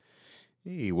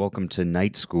Hey, welcome to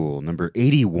Night School number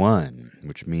 81,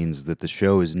 which means that the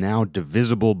show is now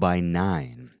divisible by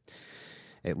 9,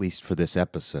 at least for this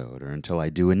episode, or until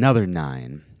I do another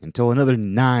 9, until another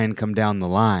 9 come down the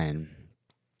line.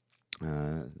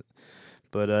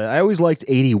 But I always liked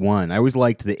 81. I always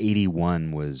liked that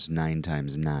 81 was 9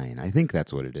 times 9. I think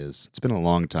that's what it is. It's been a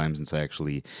long time since I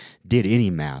actually did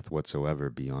any math whatsoever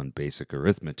beyond basic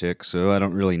arithmetic, so I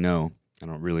don't really know. I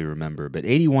don't really remember, but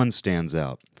 81 stands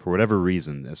out for whatever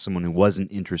reason. As someone who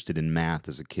wasn't interested in math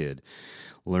as a kid,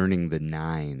 learning the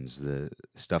nines, the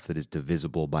stuff that is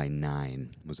divisible by 9,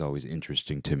 was always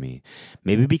interesting to me.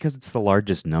 Maybe because it's the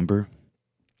largest number,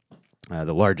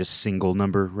 the largest single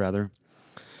number, rather.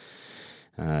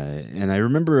 And I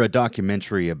remember a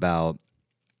documentary about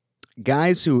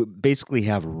guys who basically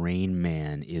have Rain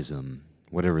Man-ism,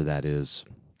 whatever that is.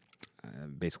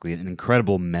 Basically, an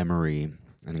incredible memory,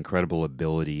 an incredible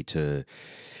ability to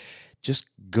just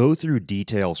go through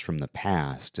details from the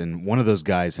past. And one of those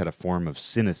guys had a form of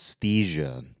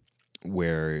synesthesia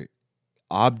where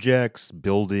objects,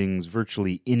 buildings,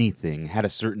 virtually anything had a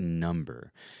certain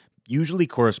number, usually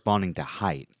corresponding to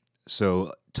height.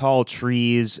 So tall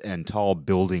trees and tall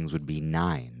buildings would be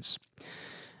 9s.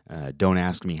 Don't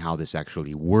ask me how this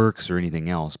actually works or anything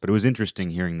else, but it was interesting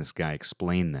hearing this guy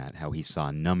explain that, how he saw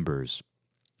numbers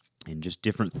and just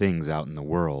different things out in the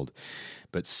world.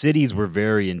 But cities were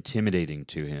very intimidating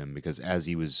to him because as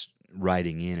he was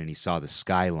riding in and he saw the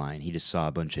skyline, he just saw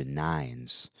a bunch of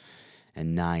 9s.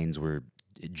 And 9s were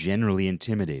generally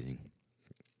intimidating.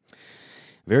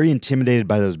 Very intimidated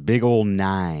by those big old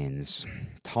 9s.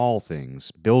 Tall things,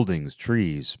 buildings,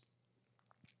 trees.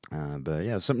 But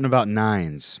yeah, something about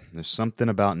 9s. There's something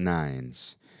about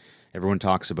 9s. Everyone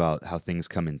talks about how things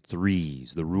come in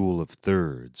threes, the rule of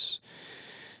thirds.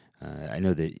 I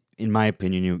know that, in my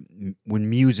opinion, when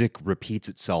music repeats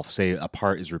itself, say a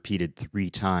part is repeated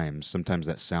 3 times, sometimes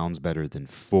that sounds better than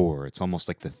 4. It's almost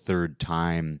like the third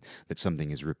time that something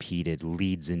is repeated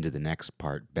leads into the next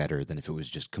part better than if it was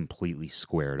just completely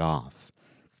squared off.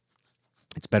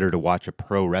 It's better to watch a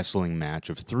pro wrestling match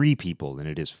of 3 people than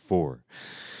it is 4.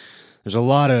 There's a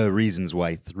lot of reasons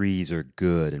why 3s are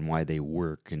good and why they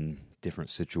work in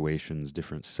different situations,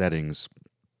 different settings.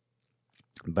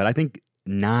 But I think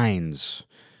 9s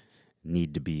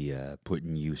need to be put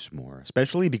in use more,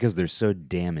 especially because they're so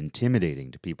damn intimidating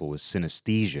to people with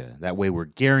synesthesia. That way we're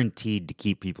guaranteed to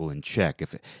keep people in check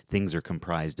if things are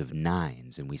comprised of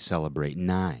 9s and we celebrate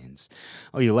 9s.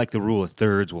 Oh, you like the rule of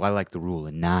thirds? Well, I like the rule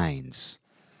of 9s,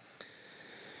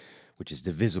 which is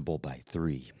divisible by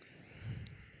 3.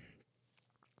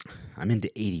 I'm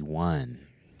into 81.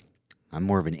 I'm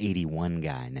more of an 81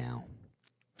 guy now.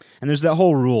 And there's that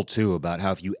whole rule, too, about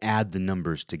how if you add the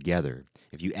numbers together,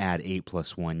 if you add 8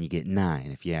 plus 1, you get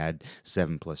 9. If you add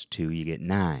 7 plus 2, you get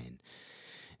 9.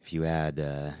 If you add...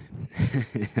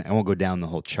 I won't go down the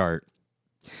whole chart.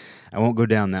 I won't go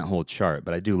down that whole chart,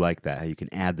 but I do like that, how you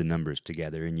can add the numbers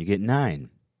together and you get 9.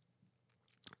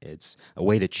 It's a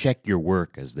way to check your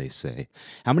work, as they say.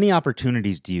 How many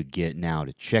opportunities do you get now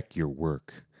to check your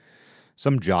work?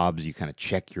 Some jobs you kind of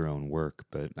check your own work,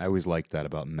 but I always liked that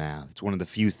about math. It's one of the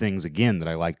few things, again, that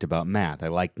I liked about math. I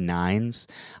liked 9s,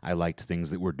 I liked things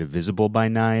that were divisible by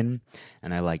 9,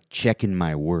 and I liked checking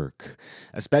my work,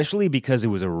 especially because it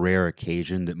was a rare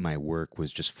occasion that my work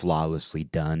was just flawlessly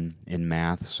done in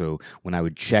math. So when I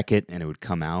would check it and it would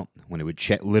come out, when it would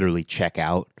literally check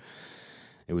out,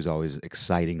 it was always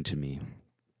exciting to me.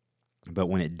 But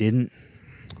when it didn't,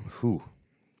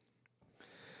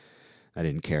 I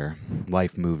didn't care.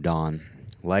 Life moved on.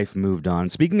 Life moved on.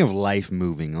 Speaking of life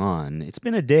moving on, it's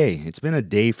been a day. It's been a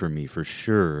day for me, for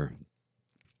sure.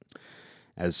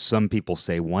 As some people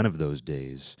say, one of those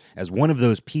days. As one of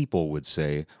those people would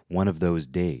say, one of those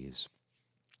days.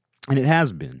 And it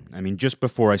has been. I mean, just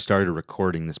before I started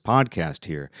recording this podcast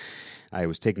here, I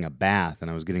was taking a bath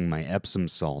and I was getting my Epsom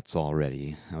salts all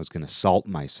ready. I was going to salt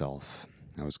myself.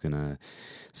 I was going to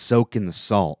soak in the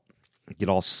salt, get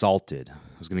all salted.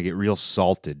 I was going to get real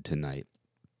salted tonight,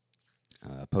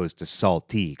 opposed to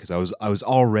salty, because I was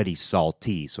already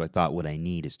salty, so I thought what I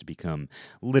need is to become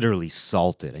literally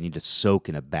salted. I need to soak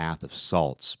in a bath of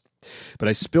salts. But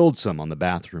I spilled some on the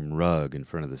bathroom rug in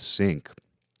front of the sink,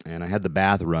 and I had the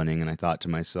bath running, and I thought to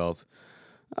myself,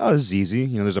 oh, this is easy.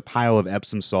 You know, there's a pile of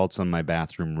Epsom salts on my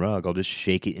bathroom rug. I'll just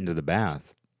shake it into the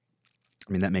bath.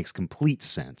 I mean, that makes complete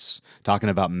sense. Talking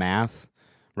about math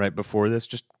right before this,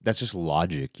 that's just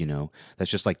logic, you know.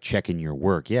 That's just like checking your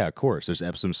work. Yeah, of course. There's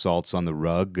Epsom salts on the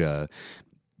rug.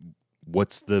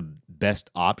 What's the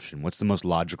best option? What's the most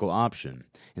logical option?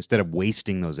 Instead of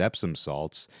wasting those Epsom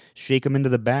salts, shake them into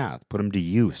the bath. Put them to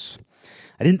use.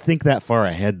 I didn't think that far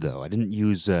ahead, though. I didn't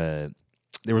use...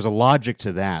 there was a logic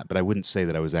to that, but I wouldn't say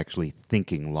that I was actually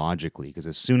thinking logically, because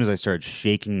as soon as I started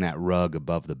shaking that rug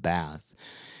above the bath,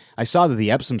 I saw that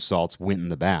the Epsom salts went in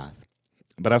the bath,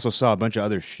 but I also saw a bunch of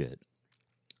other shit,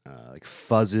 like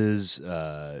fuzzes.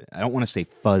 I don't want to say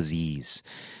fuzzies.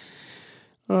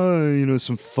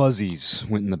 Some fuzzies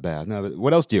went in the bath. Now,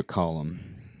 what else do you call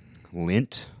them?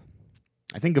 Lint?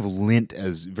 I think of lint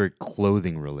as very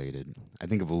clothing related. I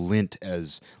think of lint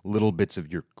as little bits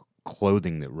of your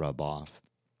clothing that rub off.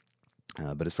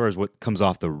 But as far as what comes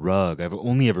off the rug, I've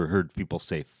only ever heard people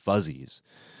say fuzzies.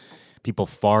 People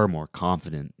far more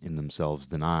confident in themselves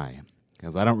than I.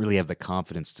 Because I don't really have the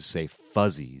confidence to say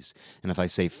fuzzies. And if I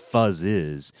say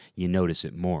fuzzes, you notice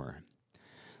it more.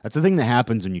 That's the thing that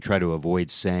happens when you try to avoid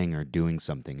saying or doing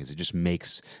something, is it just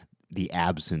makes the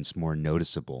absence more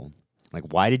noticeable.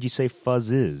 Like, why did you say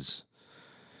fuzzes?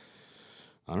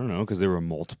 I don't know, because there were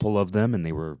multiple of them and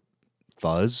they were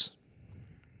fuzz.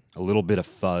 A little bit of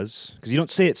fuzz. Because you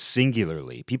don't say it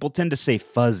singularly. People tend to say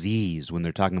fuzzies when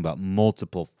they're talking about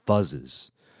multiple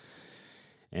fuzzes.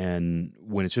 And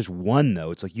when it's just one,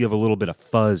 though, it's like you have a little bit of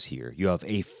fuzz here. You have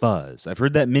a fuzz. I've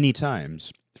heard that many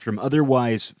times from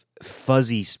otherwise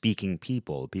fuzzy-speaking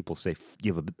people. People say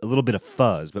you have a little bit of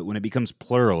fuzz, but when it becomes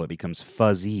plural, it becomes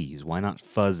fuzzies. Why not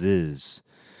fuzzes?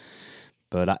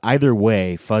 But either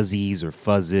way, fuzzies or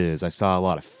fuzzes, I saw a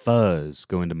lot of fuzz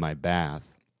go into my bath.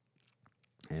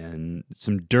 And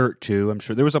some dirt, too. I'm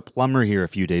sure there was a plumber here a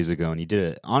few days ago, and he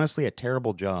did, honestly, a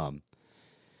terrible job.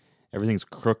 Everything's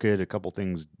crooked. A couple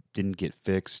things didn't get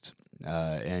fixed.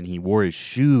 And he wore his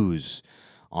shoes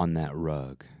on that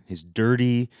rug. His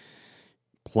dirty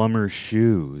plumber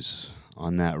shoes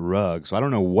on that rug. So I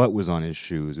don't know what was on his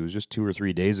shoes. It was just 2 or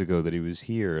 3 days ago that he was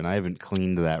here, and I haven't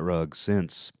cleaned that rug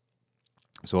since.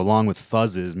 So along with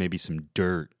fuzzes, maybe some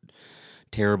dirt,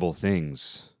 terrible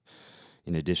things,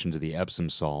 in addition to the Epsom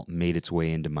salt, made its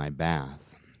way into my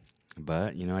bath.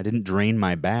 But, I didn't drain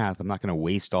my bath. I'm not going to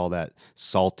waste all that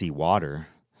salty water.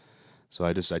 So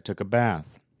I took a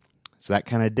bath. It's that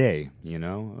kind of day,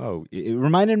 Oh, it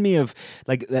reminded me of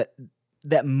like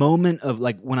that moment of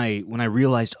like when I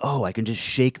realized, I can just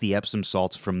shake the Epsom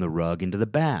salts from the rug into the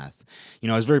bath.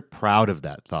 I was very proud of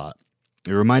that thought.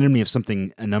 It reminded me of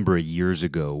something a number of years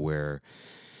ago where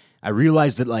I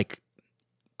realized that like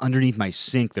underneath my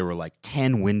sink, there were like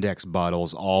 10 Windex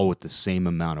bottles, all with the same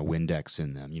amount of Windex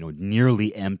in them,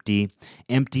 nearly empty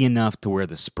enough to where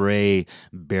the spray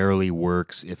barely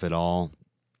works, if at all.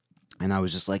 And I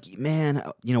was just like, man,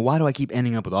 why do I keep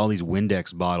ending up with all these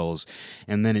Windex bottles?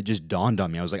 And then it just dawned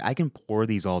on me. I was like, I can pour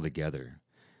these all together.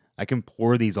 I can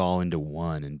pour these all into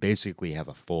one and basically have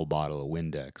a full bottle of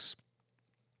Windex.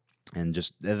 And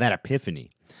just that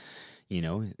epiphany.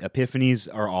 Epiphanies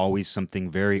are always something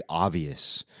very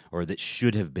obvious or that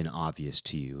should have been obvious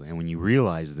to you. And when you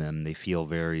realize them, they feel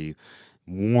very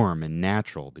warm and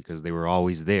natural because they were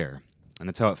always there. And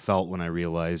that's how it felt when I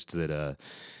realized that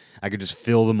I could just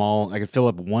fill them all. I could fill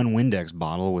up one Windex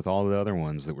bottle with all the other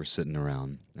ones that were sitting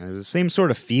around. And it was the same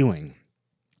sort of feeling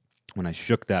when I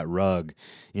shook that rug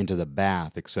into the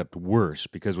bath, except worse,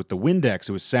 because with the Windex,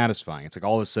 it was satisfying. It's like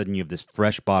all of a sudden you have this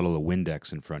fresh bottle of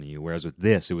Windex in front of you, whereas with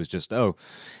this, it was just,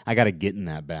 I got to get in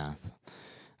that bath.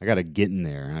 I got to get in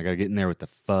there. I got to get in there with the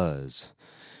fuzz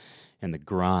and the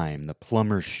grime, the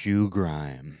plumber shoe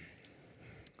grime.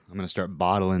 I'm going to start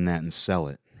bottling that and sell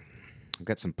it. I've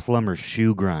got some plumber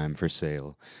shoe grime for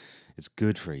sale. It's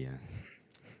good for you.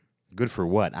 Good for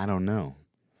what? I don't know.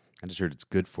 I just heard it's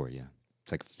good for you.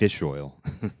 It's like fish oil.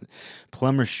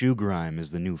 Plumber shoe grime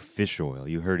is the new fish oil.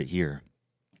 You heard it here.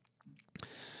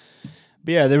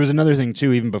 But yeah, there was another thing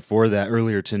too, even before that.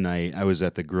 Earlier tonight, I was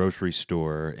at the grocery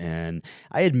store, and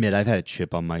I admit I've had a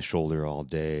chip on my shoulder all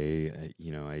day.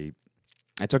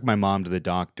 I took my mom to the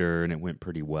doctor, and it went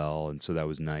pretty well, and so that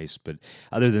was nice. But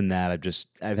other than that,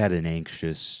 I've had an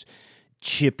anxious,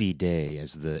 chippy day,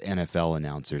 as the NFL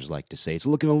announcers like to say. It's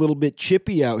looking a little bit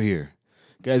chippy out here.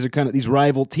 Guys are these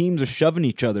rival teams are shoving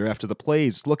each other after the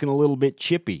plays. It's looking a little bit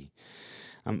chippy.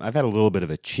 I've had a little bit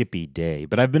of a chippy day,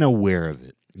 but I've been aware of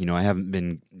it. I haven't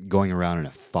been going around in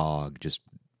a fog, just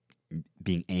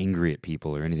being angry at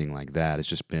people or anything like that. It's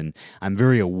just been, I'm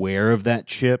very aware of that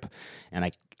chip, and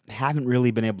I haven't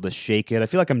really been able to shake it. I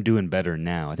feel like I'm doing better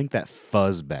now. I think that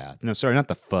fuzz bath. No, sorry, not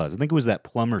the fuzz. I think it was that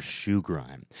plumber shoe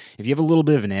grime. If you have a little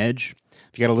bit of an edge,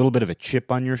 if you got a little bit of a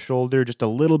chip on your shoulder, just a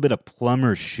little bit of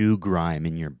plumber shoe grime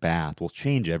in your bath will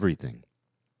change everything.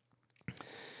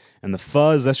 And the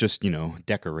fuzz, that's just,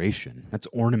 decoration. That's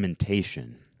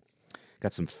ornamentation.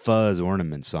 got some fuzz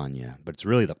ornaments on you, but it's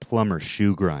really the plumber's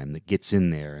shoe grime that gets in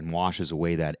there and washes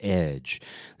away that edge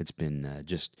that's been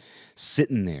just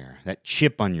sitting there, that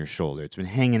chip on your shoulder. It's been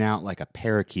hanging out like a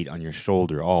parakeet on your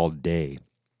shoulder all day.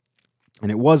 And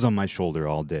it was on my shoulder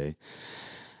all day.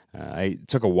 I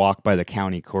took a walk by the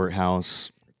county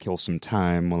courthouse, kill some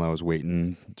time while I was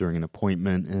waiting during an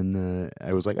appointment, and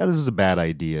I was like, oh, this is a bad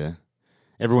idea.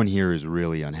 Everyone here is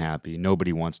really unhappy.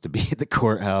 Nobody wants to be at the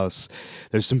courthouse.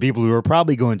 There's some people who are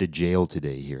probably going to jail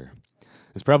today here.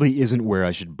 This probably isn't where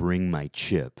I should bring my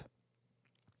chip.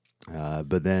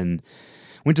 But then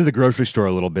went to the grocery store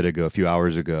a few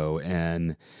hours ago,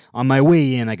 and on my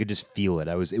way in, I could just feel it.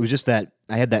 It was just that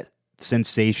I had that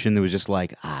sensation that was just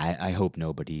like, I hope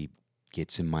nobody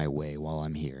gets in my way while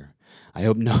I'm here. I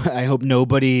hope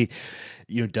nobody,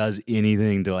 does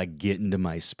anything to like get into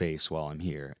my space while I'm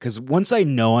here. Because once I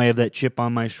know I have that chip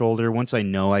on my shoulder, once I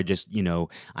know I just,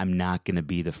 I'm not going to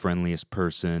be the friendliest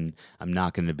person, I'm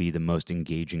not going to be the most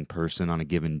engaging person on a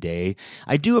given day,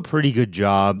 I do a pretty good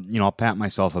job. I'll pat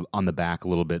myself on the back a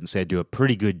little bit and say I do a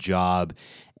pretty good job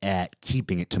at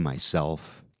keeping it to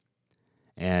myself.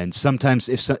 And sometimes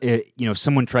if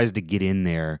someone tries to get in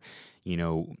there,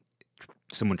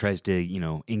 someone tries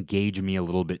to, engage me a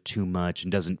little bit too much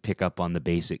and doesn't pick up on the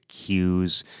basic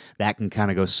cues, that can kind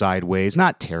of go sideways.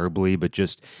 Not terribly, but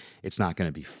just it's not going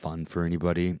to be fun for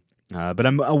anybody. But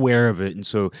I'm aware of it, and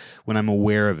so when I'm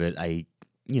aware of it, I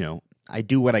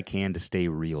do what I can to stay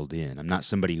reeled in. I'm not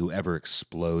somebody who ever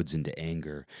explodes into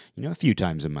anger. A few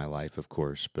times in my life, of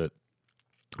course, but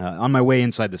on my way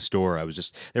inside the store,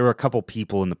 there were a couple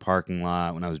people in the parking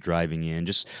lot when I was driving in,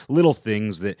 just little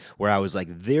things where I was like,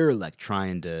 they're like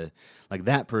trying to, like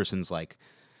that person's like,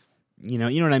 you know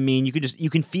what I mean? You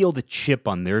can feel the chip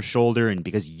on their shoulder, and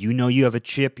because you have a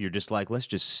chip, you're just like, let's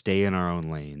just stay in our own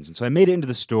lanes. And so I made it into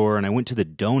the store, and I went to the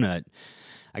donut.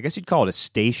 I guess you'd call it a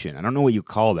station. I don't know what you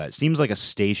call that. It seems like a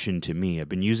station to me. I've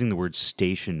been using the word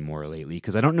station more lately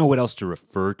because I don't know what else to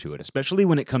refer to it, especially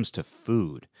when it comes to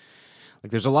food. Like,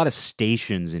 there's a lot of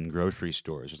stations in grocery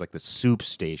stores. There's like the soup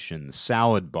station, the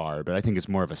salad bar, but I think it's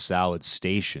more of a salad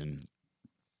station.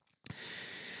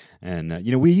 And,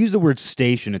 we use the word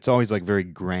station. It's always like very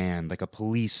grand, like a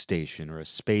police station or a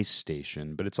space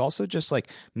station. But it's also just like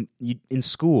in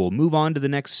school, move on to the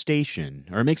next station.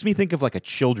 Or it makes me think of like a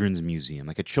children's museum,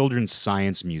 like a children's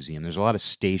science museum. There's a lot of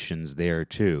stations there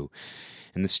too.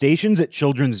 And the stations at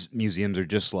children's museums are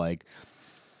just like,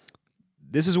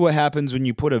 this is what happens when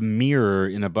you put a mirror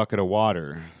in a bucket of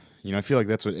water. I feel like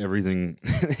that's what everything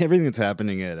that's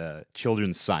happening at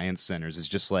children's science centers is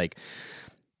just like,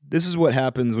 this is what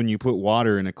happens when you put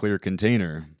water in a clear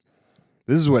container.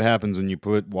 This is what happens when you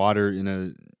put water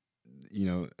in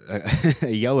a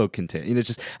yellow container.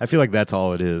 I feel like that's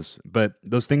all it is. But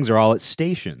those things are all at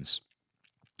stations.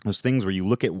 Those things where you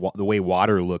look at the way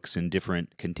water looks in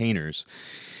different containers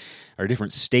are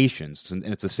different stations, and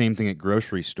it's the same thing at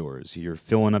grocery stores. You're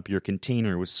filling up your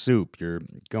container with soup, you're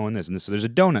going this and this. So there's a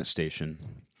donut station.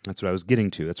 That's what I was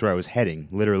getting to. That's where I was heading,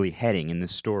 literally heading in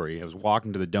this story. I was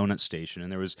walking to the donut station,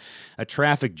 and there was a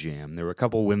traffic jam. There were a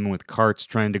couple women with carts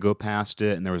trying to go past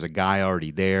it, and there was a guy already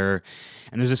there.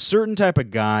 And there's a certain type of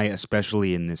guy,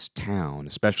 especially in this town,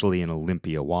 especially in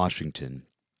Olympia, Washington.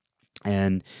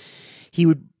 And he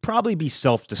would probably be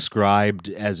self-described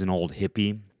as an old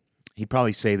hippie. He'd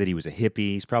probably say that he was a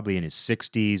hippie. He's probably in his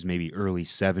 60s, maybe early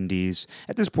 70s.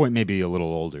 At this point, maybe a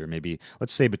little older, maybe,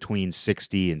 let's say, between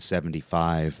 60 and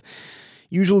 75.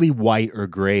 Usually white or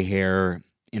gray hair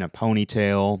in a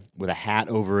ponytail with a hat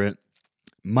over it.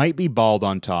 Might be bald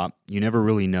on top. You never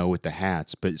really know with the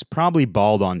hats, but it's probably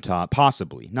bald on top.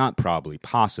 Possibly. Not probably.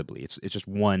 Possibly. It's just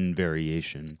one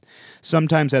variation.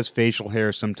 Sometimes has facial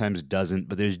hair, sometimes doesn't,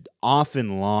 but there's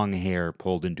often long hair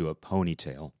pulled into a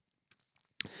ponytail.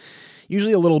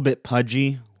 Usually a little bit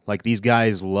pudgy. Like, these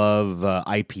guys love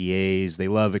IPAs. They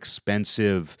love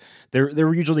expensive.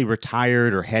 They're usually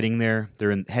retired or heading there.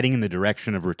 They're heading in the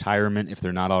direction of retirement if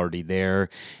they're not already there.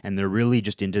 And they're really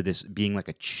just into this being like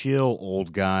a chill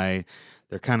old guy.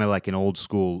 They're kind of like an old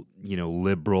school,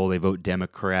 liberal. They vote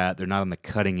Democrat. They're not on the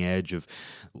cutting edge of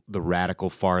the radical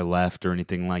far left or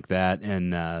anything like that.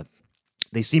 And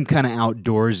they seem kind of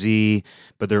outdoorsy,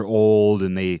 but they're old,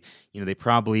 and they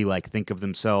probably like think of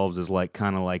themselves as like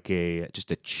kind of like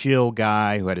just a chill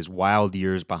guy who had his wild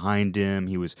years behind him.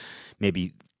 He was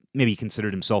maybe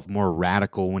considered himself more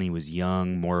radical when he was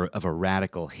young, more of a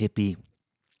radical hippie,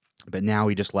 but now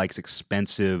he just likes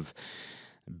expensive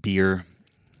beer,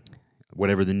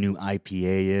 whatever the new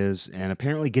IPA is, and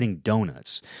apparently getting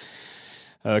donuts.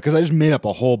 Because I just made up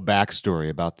a whole backstory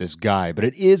about this guy, but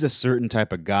it is a certain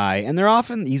type of guy, and they're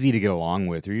often easy to get along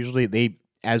with. They're usually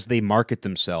as they market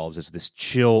themselves as this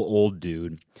chill old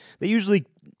dude,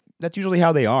 that's usually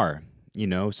how they are.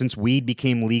 Since weed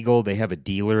became legal, they have a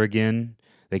dealer again.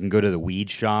 They can go to the weed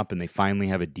shop and they finally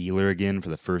have a dealer again for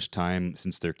the first time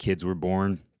since their kids were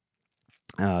born.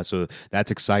 So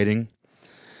that's exciting.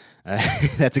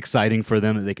 That's exciting for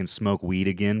them that they can smoke weed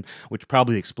again, which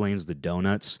probably explains the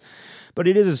donuts. But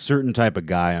it is a certain type of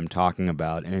guy I'm talking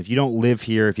about. And if you don't live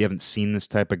here, if you haven't seen this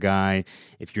type of guy,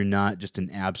 if you're not just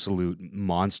an absolute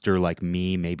monster like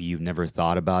me, maybe you've never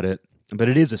thought about it. But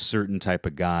it is a certain type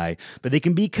of guy. But they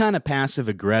can be kind of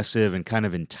passive-aggressive and kind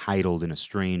of entitled in a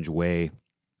strange way.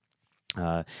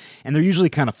 And they're usually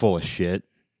kind of full of shit.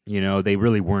 They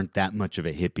really weren't that much of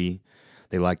a hippie.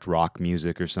 They liked rock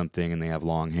music or something, and they have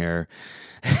long hair.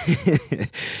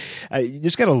 You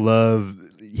just gotta love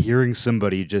hearing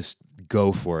somebody just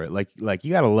go for it. Like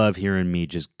you gotta love hearing me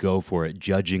just go for it,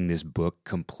 judging this book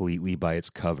completely by its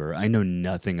cover. I know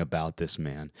nothing about this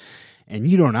man, and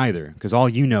you don't either, because all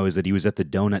you know is that he was at the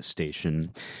donut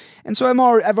station. And so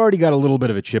I've already got a little bit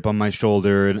of a chip on my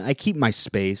shoulder, and I keep my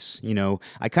space.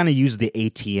 I kind of use the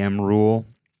ATM rule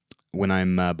when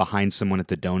I'm behind someone at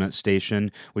the donut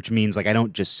station, which means I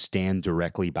don't just stand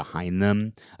directly behind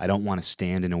them. I don't want to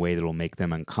stand in a way that will make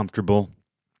them uncomfortable.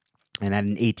 And at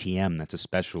an ATM, that's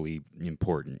especially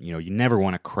important. You never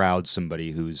want to crowd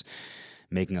somebody who's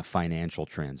making a financial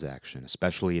transaction,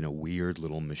 especially in a weird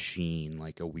little machine,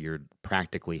 like a weird,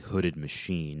 practically hooded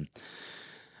machine.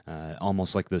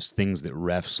 Almost like those things that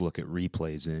refs look at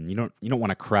replays in. You don't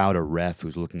want to crowd a ref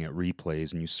who's looking at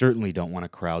replays, and you certainly don't want to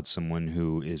crowd someone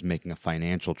who is making a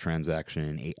financial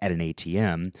transaction at an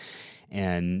ATM.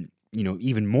 And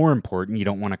even more important, you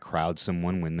don't want to crowd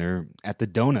someone when they're at the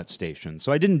donut station.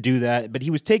 So I didn't do that, but he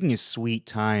was taking his sweet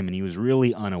time, and he was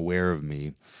really unaware of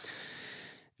me,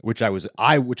 which I was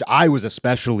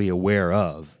especially aware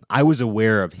of. I was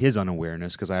aware of his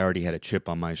unawareness because I already had a chip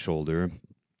on my shoulder.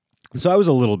 So I was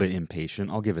a little bit impatient,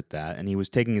 I'll give it that, and he was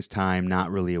taking his time, not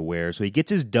really aware. So he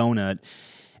gets his donut,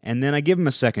 and then I give him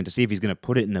a second to see if he's going to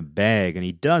put it in a bag, and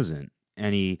he doesn't.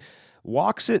 And he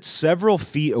walks it several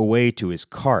feet away to his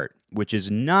cart, which is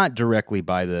not directly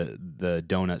by the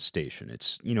donut station.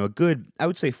 It's, a good, I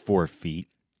would say 4 feet.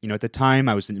 At the time,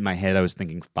 in my head, I was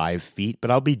thinking 5 feet, but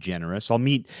I'll be generous. I'll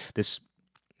meet this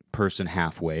person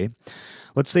halfway.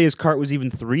 Let's say his cart was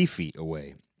even 3 feet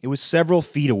away. It was several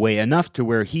feet away, enough to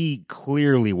where he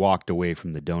clearly walked away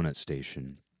from the donut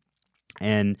station.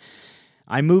 And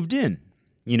I moved in.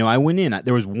 I went in.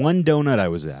 There was one donut I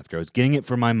was after. I was getting it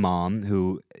for my mom,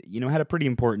 who, had a pretty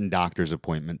important doctor's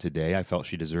appointment today. I felt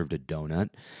she deserved a donut.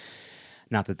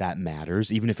 Not that that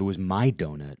matters, even if it was my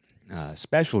donut,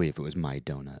 especially if it was my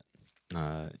donut.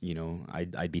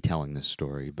 I'd be telling this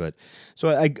story. But so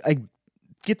I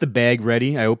get the bag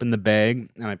ready. I open the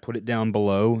bag and I put it down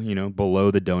below,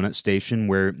 below the donut station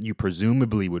where you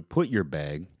presumably would put your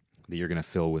bag that you're going to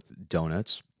fill with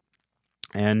donuts.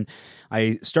 And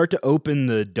I start to open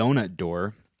the donut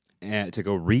door to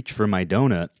go reach for my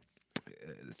donut.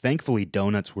 Thankfully,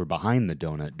 donuts were behind the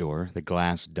donut door, the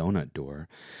glass donut door.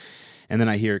 And then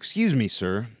I hear, "Excuse me,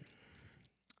 sir."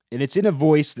 And it's in a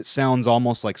voice that sounds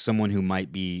almost like someone who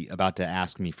might be about to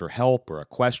ask me for help or a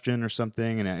question or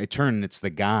something. And I turn and it's the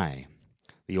guy,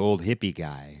 the old hippie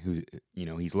guy who,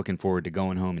 he's looking forward to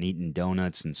going home and eating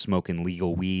donuts and smoking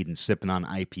legal weed and sipping on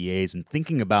IPAs and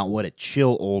thinking about what a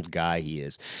chill old guy he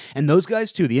is. And those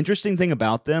guys too, the interesting thing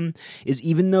about them is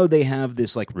even though they have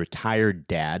this retired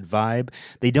dad vibe,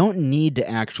 they don't need to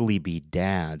actually be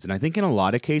dads. And I think in a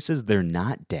lot of cases, they're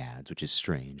not dads, which is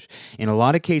strange. In a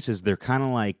lot of cases, they're kind of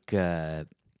like, they're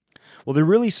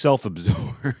really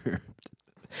self-absorbed.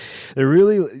 They're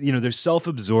really, they're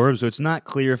self-absorbed, so it's not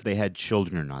clear if they had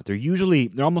children or not.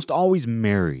 They're almost always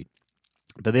married,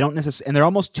 but they don't necessarily, and they're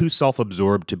almost too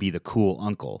self-absorbed to be the cool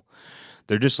uncle.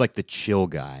 They're just like the chill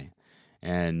guy,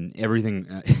 and everything,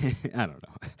 I don't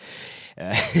know.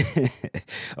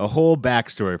 A whole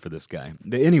backstory for this guy.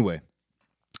 But anyway,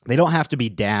 they don't have to be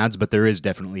dads, but there is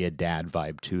definitely a dad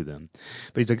vibe to them.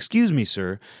 But he's like, "Excuse me,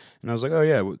 sir." And I was like, "Oh,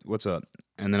 yeah, what's up?"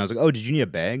 And then I was like, "Oh, did you need a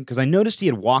bag?" Because I noticed he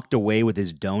had walked away with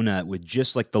his donut with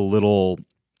just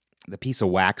the piece of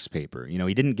wax paper.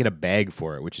 He didn't get a bag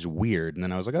for it, which is weird. And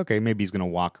then I was like, okay, maybe he's going to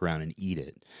walk around and eat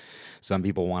it. Some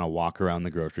people want to walk around the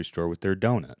grocery store with their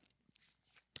donut.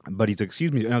 But he's like,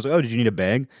 "Excuse me." And I was like, "Oh, did you need a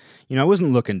bag?" I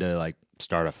wasn't looking to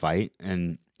start a fight.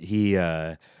 And he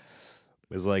was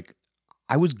like,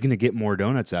 "I was going to get more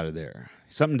donuts out of there."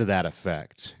 Something to that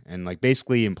effect. And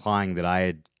basically implying that I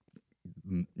had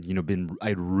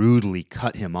I'd rudely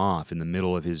cut him off in the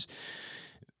middle of his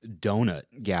donut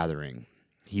gathering.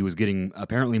 he was getting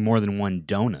apparently more than one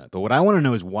donut. But what I want to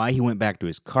know is why he went back to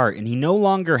his cart, and he no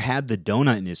longer had the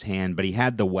donut in his hand, but he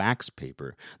had the wax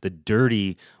paper, the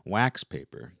dirty wax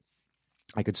paper.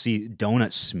 I could see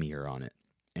donut smear on it.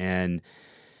 And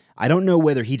I don't know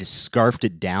whether he just scarfed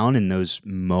it down in those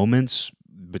moments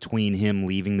between him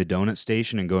leaving the donut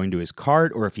station and going to his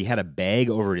cart, or if he had a bag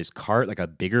over at his cart, like a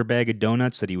bigger bag of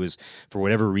donuts that he was, for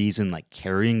whatever reason, like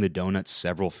carrying the donuts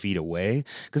several feet away.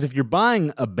 Because if you're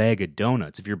buying a bag of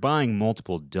donuts, if you're buying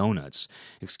multiple donuts,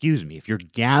 if you're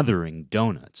gathering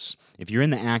donuts, if you're in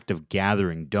the act of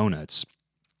gathering donuts,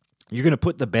 you're going to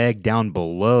put the bag down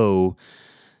below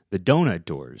the donut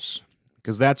doors.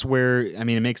 Because that's where, it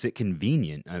makes it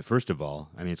convenient, first of all.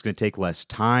 It's going to take less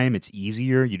time. It's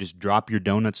easier. You just drop your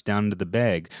donuts down into the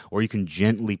bag, or you can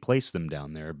gently place them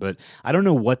down there. But I don't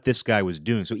know what this guy was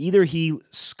doing. So either he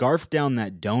scarfed down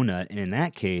that donut, and in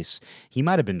that case, he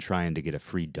might have been trying to get a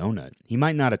free donut. He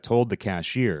might not have told the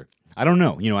cashier. I don't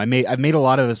know. I've made a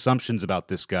lot of assumptions about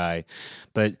this guy.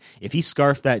 But if he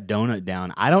scarfed that donut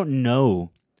down, I don't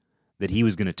know that he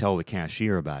was going to tell the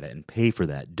cashier about it and pay for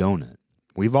that donut.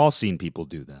 We've all seen people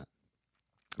do that.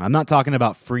 I'm not talking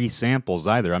about free samples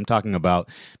either. I'm talking about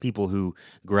people who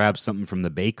grab something from the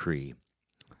bakery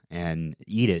and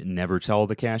eat it and never tell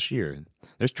the cashier.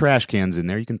 There's trash cans in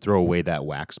there. You can throw away that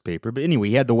wax paper. But anyway,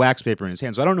 he had the wax paper in his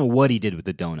hand, so I don't know what he did with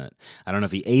the donut. I don't know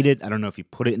if he ate it. I don't know if he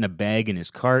put it in a bag in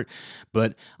his cart.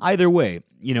 But either way,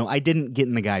 I didn't get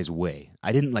in the guy's way.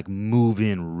 I didn't move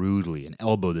in rudely and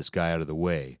elbow this guy out of the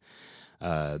way.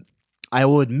 I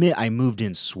will admit I moved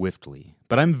in swiftly,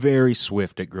 but I'm very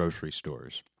swift at grocery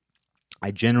stores.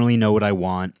 I generally know what I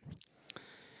want,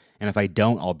 and if I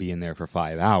don't, I'll be in there for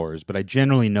 5 hours, but I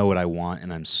generally know what I want,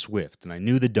 and I'm swift. And I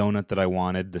knew the donut that I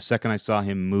wanted. The second I saw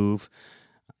him move,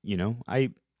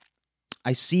 I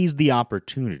seized the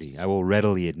opportunity. I will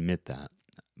readily admit that.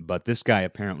 But this guy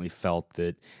apparently felt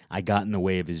that I got in the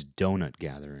way of his donut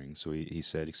gathering, so he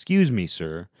said, "Excuse me,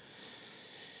 sir."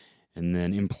 And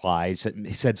then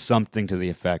he said something to the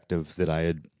effect of that I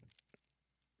had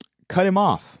cut him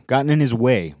off, gotten in his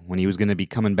way when he was going to be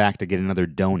coming back to get another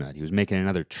donut. He was making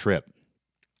another trip.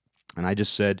 And I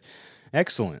just said,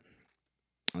 "Excellent.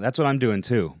 That's what I'm doing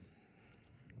too."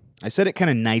 I said it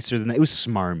kind of nicer than that. It was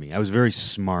smarmy. I was very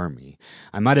smarmy.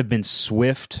 I might have been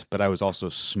swift, but I was also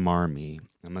smarmy.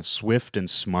 I'm a swift and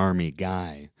smarmy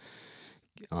guy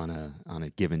on a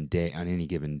given day, on any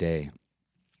given day.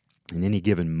 In any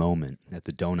given moment at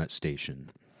the donut station.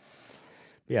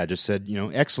 Yeah, I just said,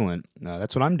 "Excellent.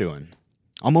 That's what I'm doing."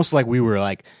 Almost like we were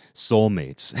like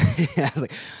soulmates. I was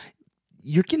like,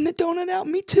 "You're getting a donut out?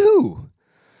 Me too."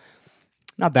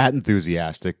 Not that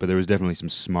enthusiastic, but there was definitely some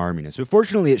smarminess. But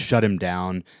fortunately, it shut him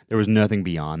down. There was nothing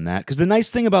beyond that. Because the nice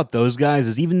thing about those guys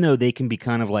is even though they can be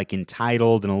kind of like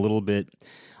entitled and a little bit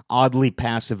oddly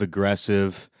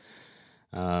passive-aggressive,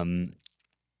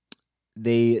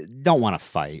 they don't want to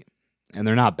fight. And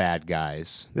they're not bad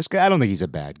guys. This guy, I don't think he's a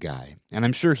bad guy. And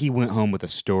I'm sure he went home with a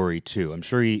story, too. I'm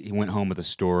sure he went home with a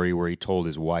story where he told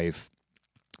his wife,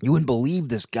 "You wouldn't believe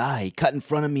this guy. He cut in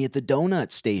front of me at the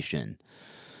donut station."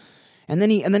 And then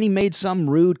he made some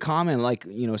rude comment,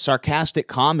 sarcastic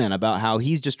comment about how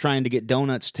he's just trying to get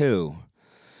donuts, too.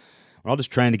 We're all just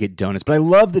trying to get donuts. But I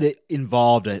love that it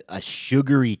involved a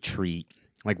sugary treat.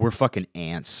 Like we're fucking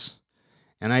ants.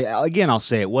 And I'll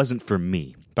say it wasn't for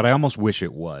me, but I almost wish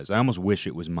it was. I almost wish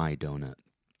it was my donut.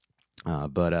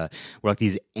 But we're like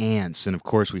these ants, and of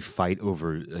course we fight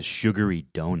over a sugary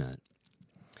donut.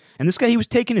 And this guy, he was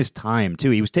taking his time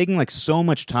too. He was taking so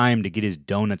much time to get his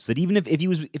donuts that even if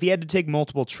he had to take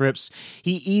multiple trips,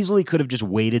 he easily could have just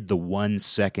waited the 1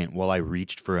 second while I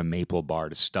reached for a maple bar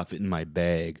to stuff it in my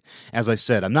bag. As I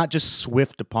said, I'm not just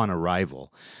swift upon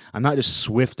arrival. I'm not just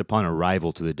swift upon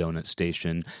arrival to the donut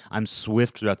station. I'm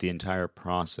swift throughout the entire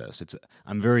process.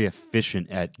 I'm very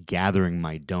efficient at gathering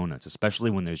my donuts,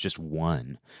 especially when there's just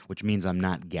one, which means I'm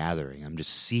not gathering. I'm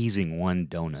just seizing one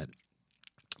donut.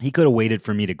 He could have waited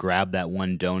for me to grab that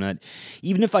one donut,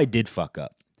 even if I did fuck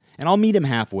up. And I'll meet him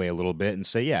halfway a little bit and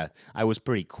say, yeah, I was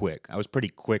pretty quick. I was pretty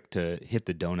quick to hit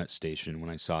the donut station when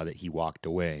I saw that he walked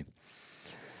away.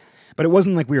 But it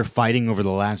wasn't like we were fighting over the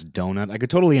last donut. I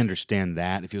could totally understand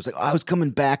that. If he was like, I was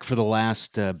coming back for the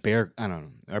last bear, I don't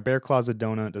know. Are Bear Claws a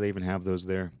donut? Do they even have those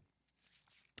there?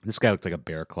 This guy looked like a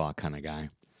Bear Claw kind of guy.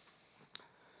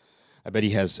 I bet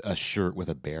he has a shirt with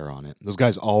a bear on it. Those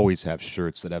guys always have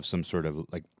shirts that have some sort of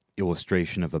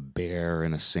illustration of a bear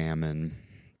and a salmon.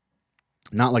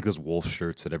 Not like those wolf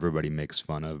shirts that everybody makes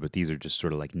fun of, but these are just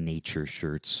sort of like nature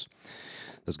shirts.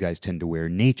 Those guys tend to wear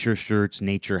nature shirts,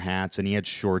 nature hats, and he had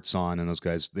shorts on, and those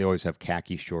guys, they always have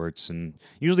khaki shorts, and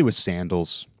usually with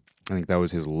sandals. I think that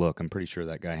was his look. I'm pretty sure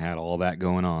that guy had all that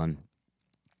going on.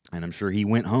 And I'm sure he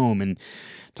went home and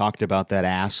talked about that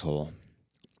asshole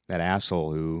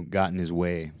who got in his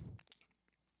way.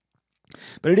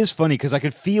 But it is funny because I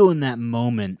could feel in that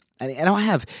moment, I don't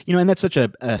have, and that's such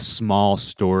a small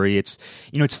story. It's,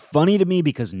 it's funny to me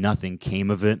because nothing came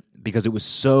of it, because it was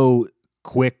so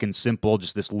quick and simple,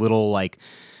 just this little like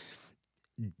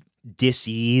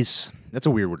dis-ease. That's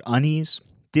a weird word, unease.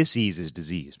 Dis-ease is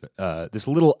disease, but this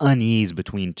little unease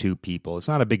between two people. It's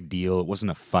not a big deal. It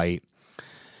wasn't a fight.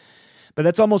 But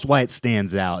that's almost why it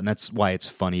stands out, and that's why it's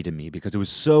funny to me, because it was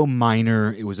so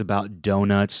minor. It was about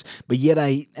donuts, but yet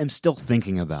I am still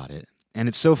thinking about it. And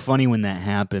it's so funny when that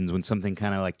happens, when something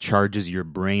kind of like charges your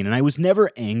brain. And I was never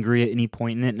angry at any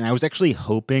point in it, and I was actually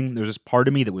hoping, there's this part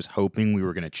of me that was hoping we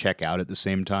were going to check out at the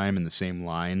same time in the same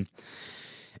line.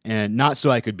 And not so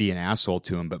I could be an asshole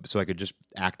to him, but so I could just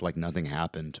act like nothing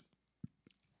happened.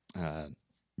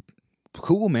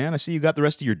 Cool, man. I see you got the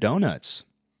rest of your donuts.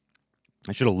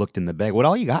 I should have looked in the bag. What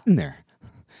all you got in there?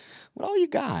 What all you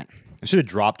got? I should have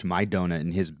dropped my donut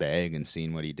in his bag and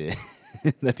seen what he did.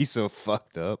 That'd be so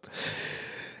fucked up.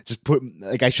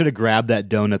 I should have grabbed that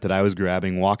donut that I was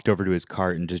grabbing, walked over to his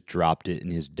cart and just dropped it in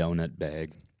his donut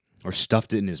bag. Or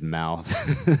stuffed it in his mouth.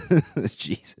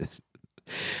 Jesus.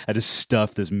 I just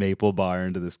stuffed this maple bar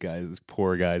into this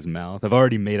poor guy's mouth. I've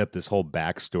already made up this whole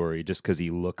backstory just because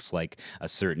he looks like a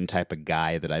certain type of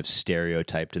guy that I've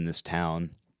stereotyped in this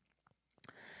town.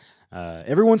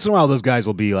 Every once in a while, those guys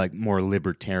will be like more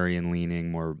libertarian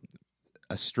leaning, more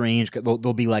estranged.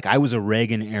 They'll be like, I was a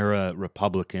Reagan-era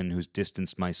Republican who's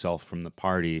distanced myself from the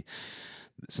party.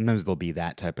 Sometimes they'll be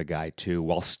that type of guy, too,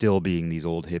 while still being these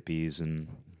old hippies and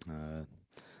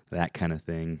that kind of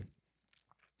thing.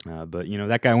 But,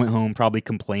 that guy went home, probably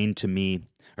complained to me,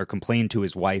 or complained to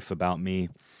his wife about me.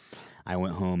 I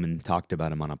went home and talked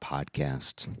about him on a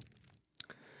podcast.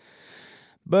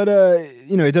 But,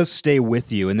 it does stay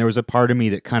with you, and there was a part of me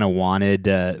that kind of wanted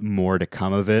more to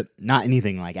come of it. Not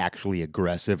anything like actually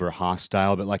aggressive or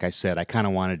hostile, but like I said, I kind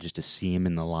of wanted just to see him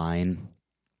in the line.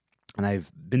 And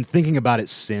I've been thinking about it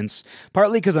since,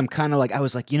 partly because I'm kind of like, I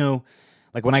was like,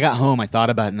 like when I got home, I thought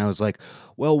about it, and I was like,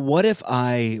 well, what if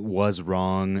I was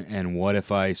wrong, and what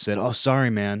if I said, oh,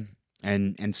 sorry, man,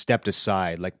 and stepped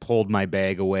aside, like pulled my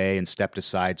bag away and stepped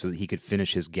aside so that he could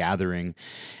finish his gathering.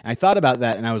 And I thought about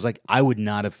that, and I was like, I would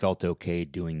not have felt okay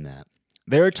doing that.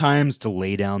 There are times to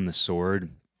lay down the sword.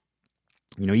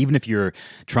 Even if you're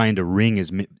trying to wring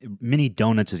as many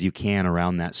donuts as you can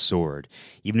around that sword,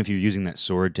 even if you're using that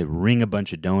sword to wring a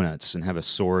bunch of donuts and have a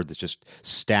sword that's just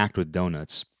stacked with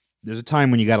donuts, there's a time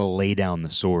when you got to lay down the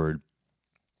sword.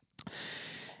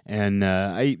 And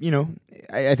I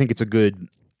think it's good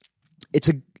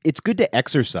to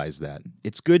exercise that.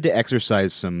 It's good to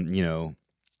exercise some,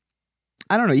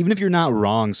 I don't know, even if you're not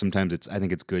wrong, sometimes I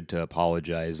think it's good to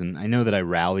apologize. And I know that I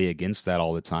rally against that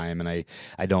all the time, and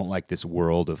I don't like this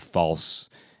world of false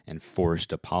and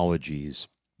forced apologies,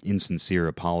 insincere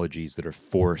apologies that are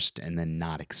forced and then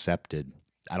not accepted.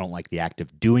 I don't like the act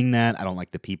of doing that. I don't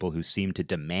like the people who seem to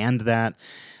demand that.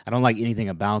 I don't like anything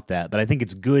about that. But I think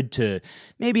it's good to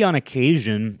maybe on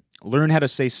occasion learn how to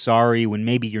say sorry when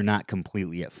maybe you're not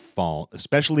completely at fault,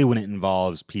 especially when it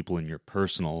involves people in your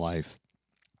personal life.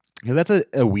 Because that's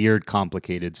a weird,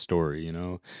 complicated story,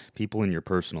 people in your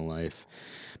personal life.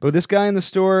 But with this guy in the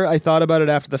store, I thought about it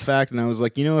after the fact, and I was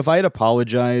like, if I had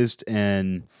apologized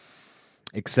and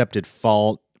accepted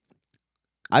fault,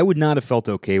 I would not have felt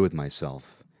okay with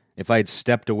myself if I had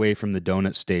stepped away from the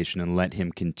donut station and let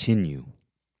him continue.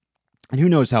 And who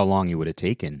knows how long he would have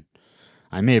taken.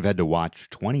 I may have had to watch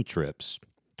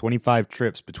 25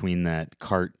 trips between that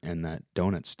cart and that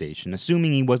donut station,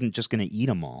 assuming he wasn't just going to eat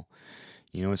them all.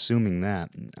 Assuming that.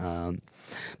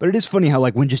 But it is funny how,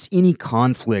 like, when just any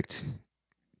conflict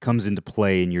comes into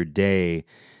play in your day,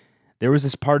 there was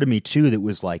this part of me, too, that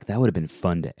was like, that would have been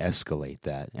fun to escalate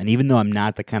that. And even though I'm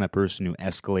not the kind of person who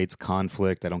escalates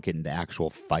conflict, I don't get into actual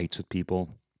fights with people,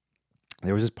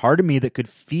 there was this part of me that could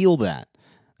feel that.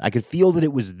 I could feel that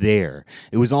it was there.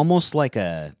 It was almost like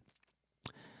I'm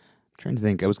trying to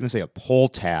think, I was going to say a pull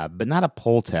tab, but not a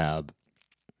pull tab.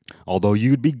 Although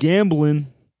you'd be gambling.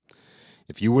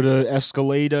 If you were to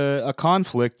escalate a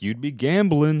conflict, you'd be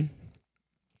gambling.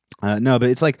 No, but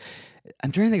it's like,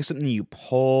 I'm trying to think of something you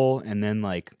pull and then,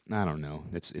 like, I don't know.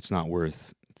 It's not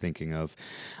worth thinking of.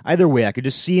 Either way, I could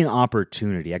just see an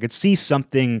opportunity. I could see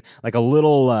something like a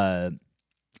little,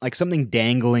 like something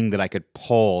dangling that I could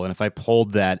pull. And if I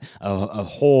pulled that, a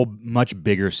whole much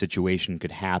bigger situation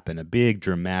could happen. A big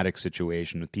dramatic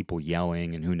situation with people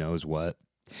yelling and who knows what.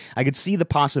 I could see the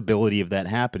possibility of that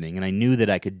happening, and I knew that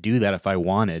I could do that if I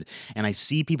wanted. And I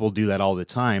see people do that all the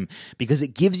time because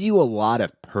it gives you a lot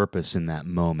of purpose in that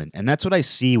moment. And that's what I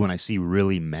see when I see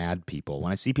really mad people.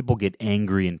 When I see people get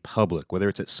angry in public, whether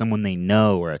it's at someone they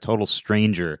know or a total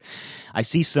stranger, I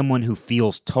see someone who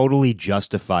feels totally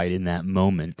justified in that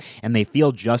moment. And they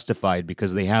feel justified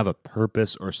because they have a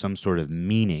purpose or some sort of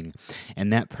meaning.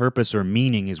 And that purpose or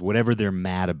meaning is whatever they're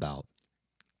mad about.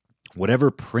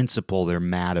 Whatever principle they're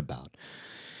mad about.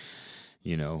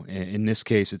 You know, in this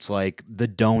case, it's like the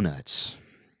donuts.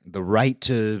 The right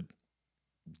to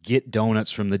get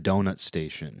donuts from the donut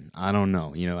station. I don't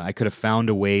know. You know, I could have found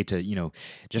a way to,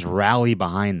 just rally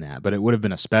behind that, but it would have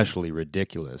been especially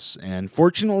ridiculous. And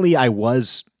fortunately, I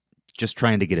was just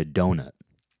trying to get a donut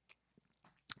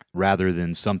rather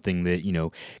than something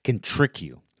that, can trick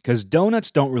you. Because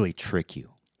donuts don't really trick you.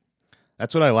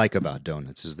 That's what I like about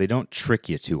donuts, is they don't trick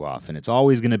you too often. It's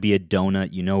always going to be a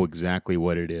donut. You know exactly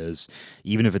what it is.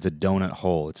 Even if it's a donut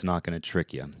hole, it's not going to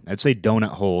trick you. I'd say donut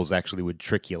holes actually would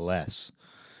trick you less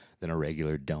than a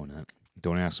regular donut.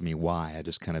 Don't ask me why. I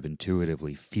just kind of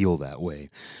intuitively feel that way.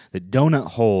 That donut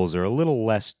holes are a little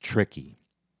less tricky.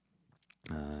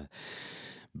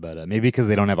 But maybe because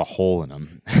they don't have a hole in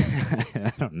them.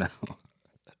 I don't know.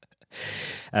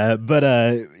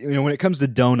 When it comes to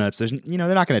donuts, they're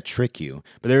not going to trick you.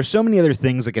 But there are so many other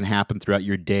things that can happen throughout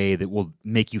your day that will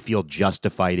make you feel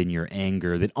justified in your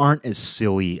anger that aren't as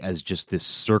silly as just this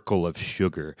circle of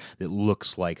sugar that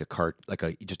looks like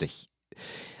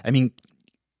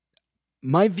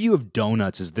my view of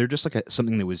donuts is they're just like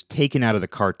something that was taken out of the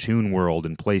cartoon world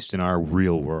and placed in our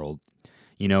real world.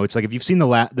 It's like if you've seen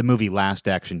the movie Last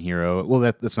Action Hero. Well,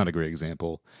 that's not a great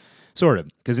example. Sort of.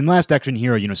 Because in Last Action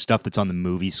Hero, stuff that's on the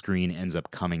movie screen ends up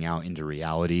coming out into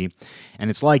reality. And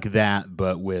it's like that,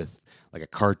 but with like a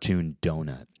cartoon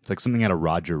donut. It's like something out of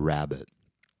Roger Rabbit.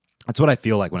 That's what I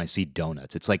feel like when I see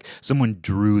donuts. It's like someone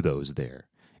drew those there.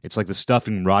 It's like the stuff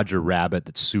in Roger Rabbit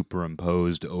that's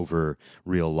superimposed over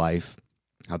real life.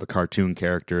 How the cartoon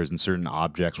characters and certain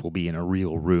objects will be in a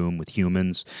real room with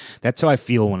humans. That's how I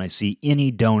feel when I see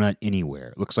any donut anywhere.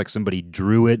 It looks like somebody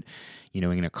drew it,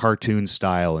 in a cartoon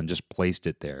style and just placed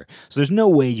it there. So there's no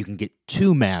way you can get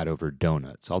too mad over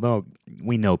donuts, although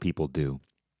we know people do.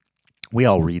 We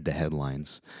all read the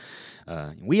headlines. All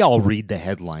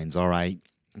right?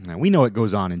 We know what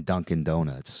goes on in Dunkin'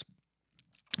 Donuts.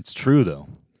 It's true, though.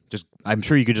 I'm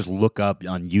sure you could just look up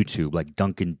on YouTube like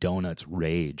Dunkin' Donuts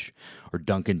rage or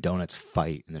Dunkin' Donuts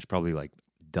fight, and there's probably like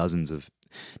dozens of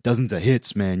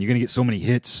hits, man. You're gonna get so many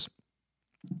hits.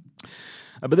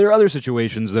 But there are other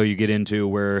situations, though, you get into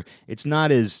where it's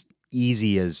not as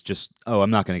easy as just, I'm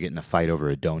not going to get in a fight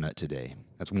over a donut today.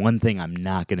 That's one thing I'm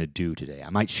not going to do today. I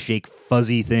might shake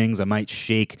fuzzy things. I might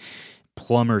shake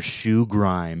plumber shoe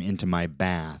grime into my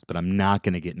bath, but I'm not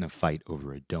going to get in a fight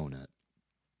over a donut.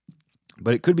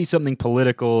 But it could be something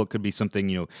political. It could be something,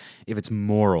 if it's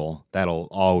moral, that'll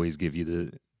always give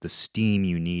you the steam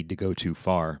you need to go too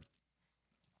far.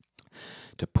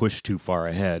 To push too far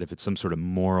ahead. If it's some sort of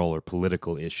moral or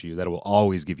political issue, that will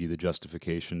always give you the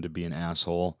justification to be an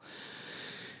asshole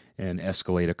and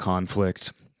escalate a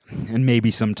conflict. And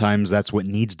maybe sometimes that's what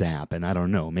needs to happen. I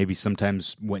don't know. Maybe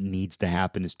sometimes what needs to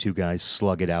happen is two guys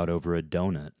slug it out over a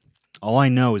donut. All I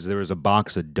know is there was a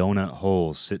box of donut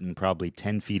holes sitting probably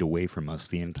 10 feet away from us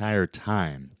the entire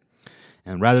time.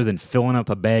 And rather than filling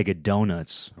up a bag of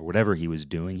donuts or whatever he was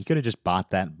doing, he could have just bought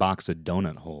that box of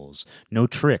donut holes. No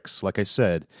tricks, like I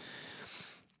said.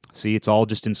 See, it's all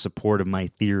just in support of my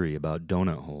theory about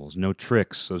donut holes. No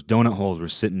tricks. Those donut holes were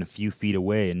sitting a few feet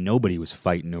away, and nobody was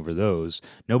fighting over those.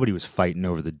 Nobody was fighting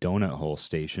over the donut hole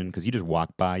station, because you just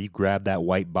walk by, you grab that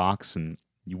white box, and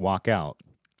you walk out.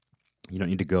 You don't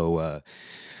need to go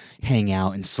hang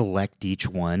out and select each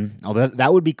one. Although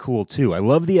that would be cool, too. I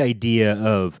love the idea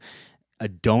of a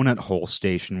donut hole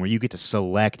station where you get to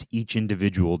select each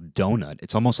individual donut.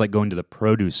 It's almost like going to the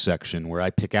produce section where I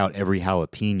pick out every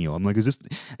jalapeno. I'm like,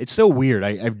 it's so weird.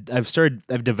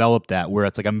 I've developed that where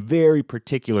it's like I'm very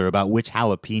particular about which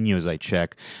jalapenos I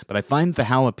check, but I find the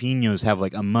jalapenos have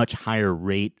like a much higher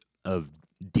rate of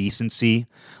decency.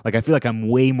 Like I feel like I'm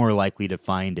way more likely to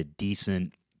find a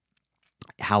decent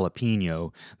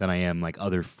jalapeno than I am like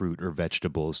other fruit or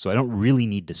vegetables. So I don't really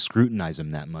need to scrutinize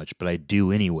them that much, but I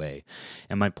do anyway.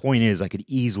 And my point is I could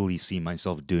easily see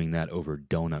myself doing that over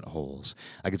donut holes.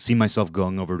 I could see myself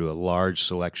going over to a large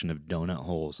selection of donut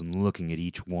holes and looking at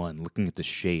each one, looking at the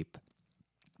shape.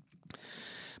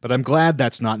 But I'm glad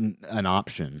that's not an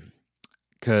option,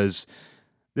 because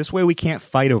This way we can't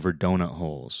fight over donut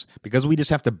holes. Because we just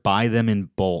have to buy them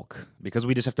in bulk, because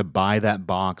we just have to buy that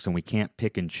box and we can't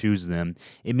pick and choose them,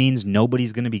 it means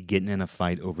nobody's going to be getting in a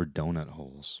fight over donut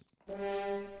holes.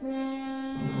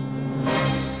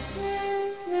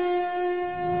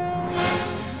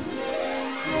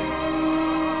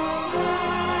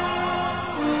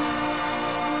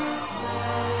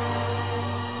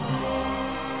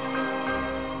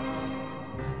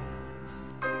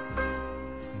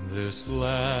 This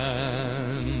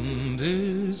land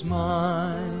is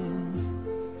mine.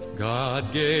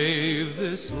 God gave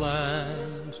this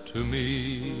land to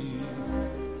me.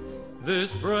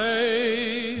 This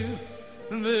brave,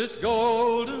 this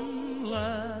golden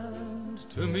land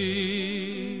to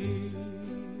me.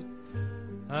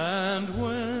 And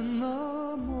when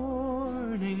the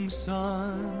morning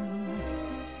sun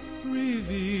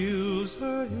reveals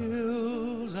her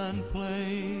hills and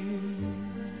plains,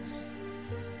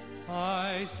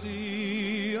 I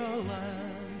see a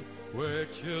land where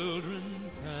children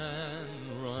can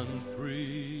run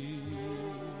free.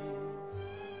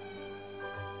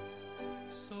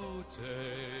 So tell